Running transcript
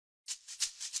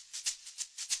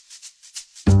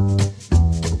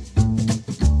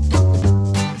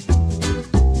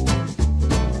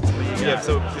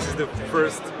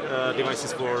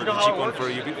devices for the GPON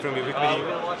from Ubiquiti.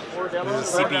 This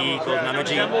is a CPE called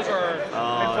NanoG.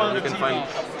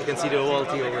 You can see the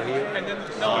OLT over here.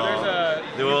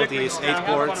 The OLT is 8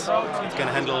 ports. It can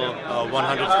handle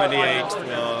 128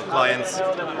 clients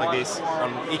like this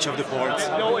on each of the ports.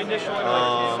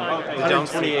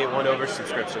 128 1-over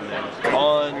subscription then.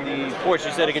 On the ports,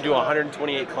 you said it can do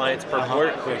 128 clients per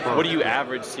port. What do you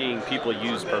average seeing people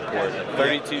use per port?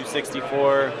 32,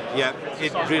 64? Yeah,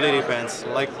 it really depends.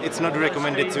 Like, it's not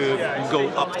recommended to go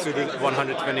up to the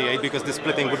 128 because the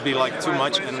splitting would be like too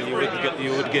much, and you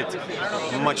would get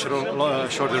much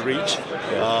shorter reach.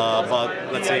 But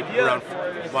let's say around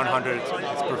 100,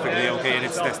 it's perfectly okay, and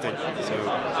it's tested. So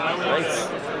nice.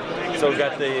 So we've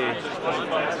got the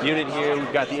unit here,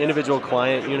 we've got the individual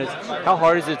client units. How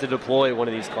hard is it to deploy one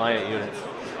of these client units?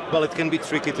 Well, it can be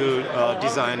tricky to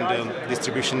design the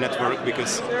distribution network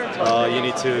because you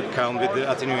need to count with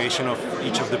the attenuation of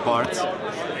each of the parts.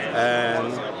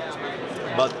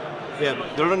 But yeah,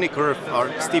 the learning curve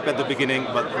are steep at the beginning,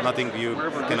 but nothing you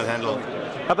cannot handle.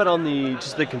 How about on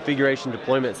just the configuration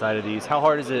deployment side of these? How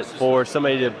hard is it for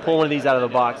somebody to pull one of these out of the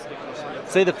box?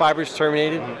 Say the fiber's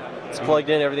terminated, it's plugged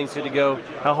in, everything's good to go.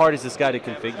 How hard is this guy to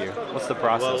configure? What's the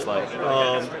process like?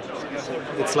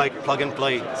 It's like plug and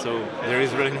play, so there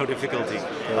is really no difficulty.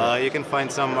 You can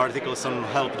find some articles on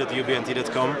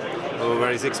help.ubnt.com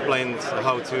where it's explained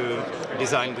how to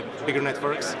design the bigger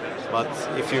networks. But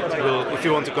if you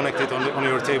want to connect it on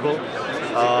your table,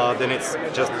 then it's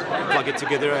just plug it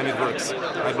together and it works.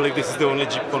 I believe this is the only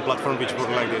GPON platform which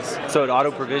works like this. So it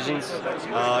auto provisions?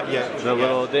 Yeah.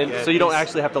 So you don't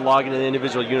actually have to log into the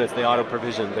individual units, they auto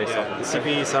provision basically. Yeah, the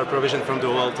CPEs are provisioned from the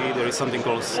OLT. There is something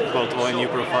called ONU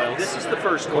profiles. This is the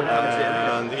first one.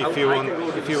 And if you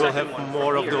will have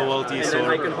more of the OLTs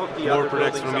or more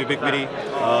products from Ubiquiti,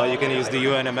 you can use the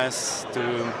UNMS to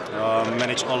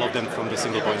manage all of them from the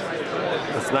single point.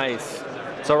 That's nice.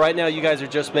 So right now you guys are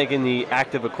just making the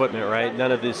active equipment, right?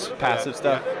 None of this passive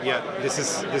stuff? Yeah. This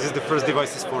is the first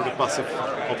devices for the passive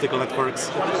optical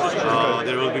networks.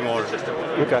 There will be more.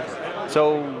 Okay.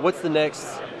 So what's the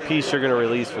next piece you're going to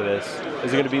release for this?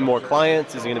 Is it going to be more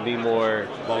clients? Is it going to be more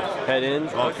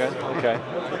head-ins? Both. Okay.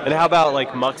 And how about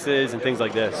like muxes and things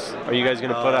like this? Are you guys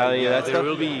going to put out any of that stuff?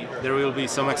 There will be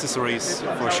some accessories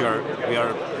for sure. We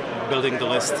are building the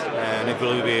list, and it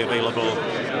will be available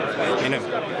in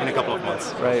a couple of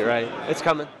months. Right. It's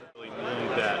coming. You really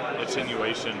need that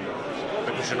attenuation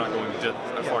because you're not going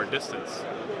a far distance.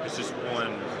 It's just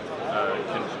one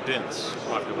condensed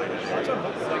populated area.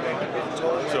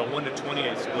 So a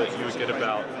 1-to-28 split, you would get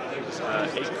about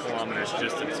 8 kilometers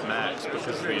distance max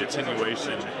because of the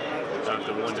attenuation of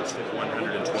the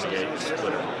 1-to-128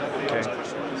 splitter. Okay.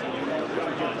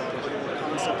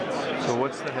 So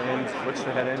what's the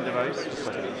head-end device?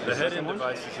 The head-end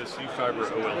device is this U-Fiber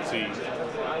OLT,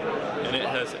 and it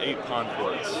has 8 PON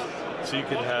ports. So you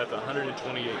could have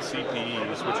 128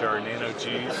 CPEs, which are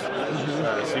NanoG's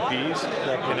CPEs,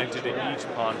 connected to each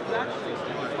PON port.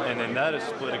 And then that is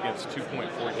split against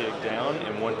 2.4 gig down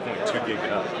and 1.2 gig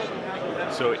up.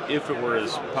 So if it were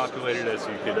as populated as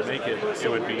you could make it, it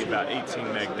would be about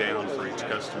 18 meg down for each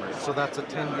customer. So that's a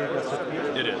 10 gig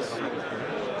SFP? It is.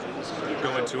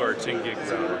 Go into our 10 gig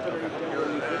router.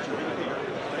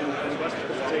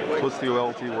 What's the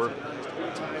OLT worth?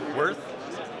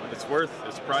 It's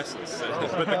priceless.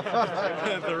 But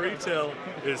the retail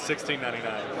is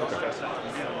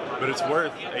 $16.99. But it's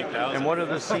worth $8,000. And what are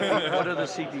the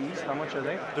CPEs? How much are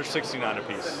they? They're $69 a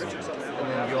piece. And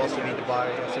then you also need to buy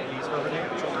CPEs for everything?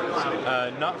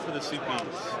 Not for the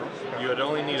CPEs. You would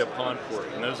only need a PON port,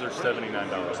 and those are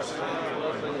 $79.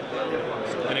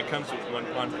 And it comes with one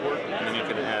PON port, and then you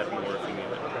can add more if you need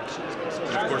it.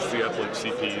 And of course, the uplink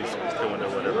CPEs go into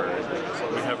whatever.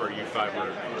 We have our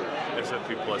U-Fiber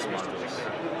SFP Plus modules.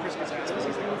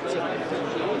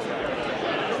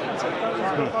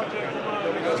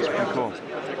 That's pretty cool.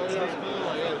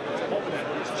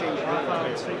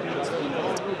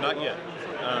 Not yet.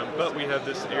 But we have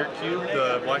this air cube,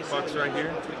 the black box right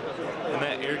here. And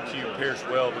that air cube pairs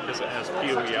well because it has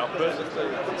PoE output.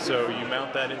 So you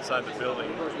mount that inside the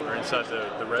building or inside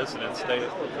the residence. The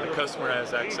customer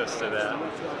has access to that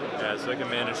as they can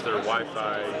manage their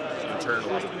Wi-Fi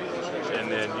internally.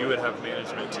 And then you would have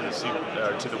management to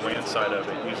the WAN side of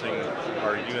it using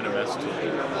our UNMS tool.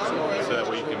 So that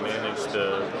way you can manage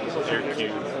the air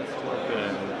cube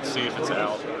and see if it's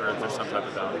out or if there's some type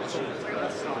of outage.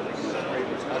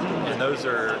 And those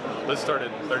start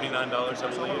at $39, I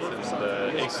believe, and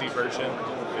the AC version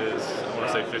is, I want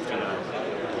to say,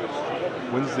 $59.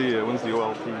 When's the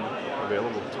OLT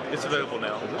available? It's available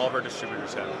now. All of our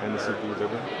distributors have it. And the CPs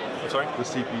everything? I'm sorry? The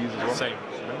CPs as well? Same.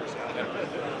 Yeah.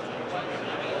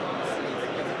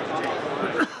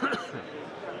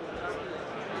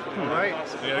 All right.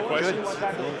 Any other questions?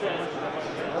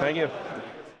 Thank you.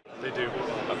 They do.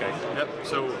 Okay. Yep.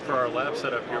 So for our lab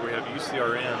setup here, we have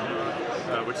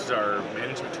UCRM, which is our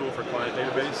management tool for client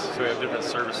database. So we have different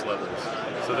service levels.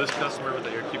 So this customer with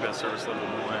the AirCube has service level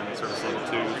 1, service level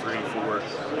 2, 3, 4,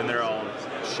 and they're all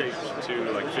shaped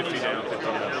to like 50 down, 50 up,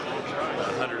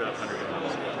 100 up, 100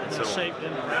 down. So shaped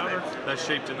in the router? That's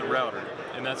shaped in the router,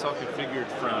 and that's all configured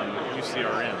from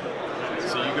UCRM.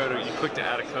 So you click to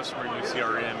add a customer in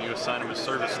UCRM, you assign them a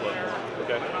service level.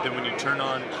 Okay. Then when you turn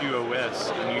on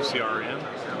QoS in UCRM,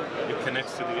 it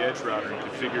connects to the edge router and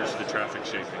configures the traffic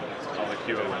shaping on the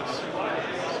QoS.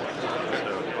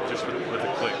 So just with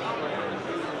a click,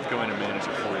 go in and manage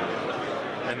it for you.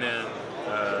 And then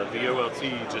the OLT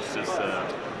just is the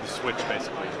switch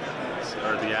basically,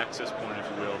 or the access point, if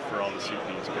you will, for all the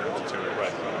CPs connected to it.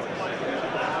 Right.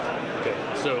 Okay.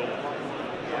 So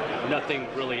nothing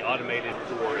really automated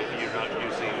for if you're not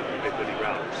using Ubiquiti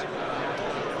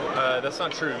routers. That's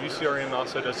not true. UCRM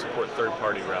also does support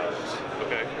third-party routers.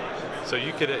 Okay. So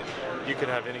you could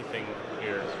have anything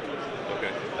here.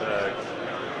 Okay.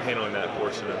 Handling that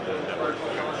portion of the network.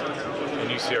 And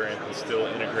UCRM can still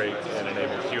integrate and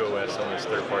enable QoS on those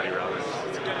third-party routers.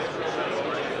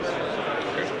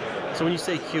 So when you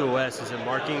say QoS, is it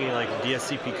marking like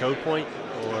DSCP code point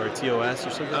or TOS or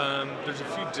something? There's a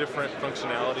few different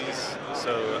functionalities,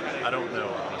 so I don't know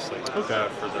honestly. Okay.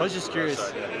 I was just curious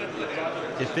side,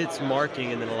 yeah. if it's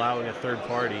marking and then allowing a third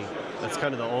party. That's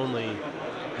kind of the only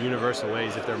universal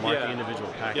ways if they're marking individual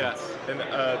packets. Yeah, and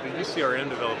the UCRM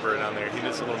developer down there, he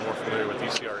is a little more familiar with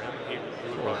UCRM. He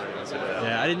would probably answer that.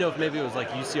 Yeah, I didn't know if maybe it was like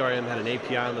UCRM had an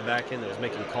API on the back end that was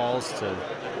making calls to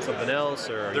something else,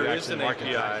 or are there you is actually an marking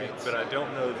API, packets? but I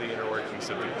don't know the inner workings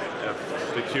of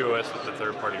the QoS with the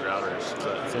third-party routers.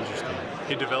 But That's interesting.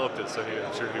 he developed it, so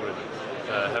I'm sure he would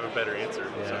have a better answer.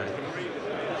 Yeah.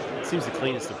 It seems the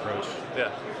cleanest approach.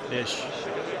 Yeah. Ish.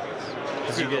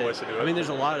 It's a good way to do it. I mean, there's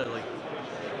a lot of like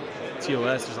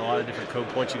TOS. There's a lot of different code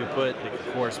points you could put that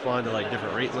could correspond to like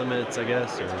different rate limits, I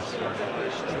guess. Or,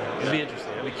 it'd be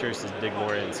interesting. I'd be curious to dig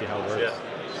more in and see how it works.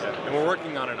 Yeah. And we're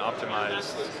working on an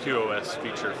optimized QoS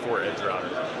feature for Edge Router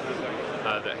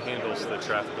that handles the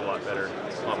traffic a lot better,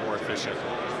 a lot more efficient.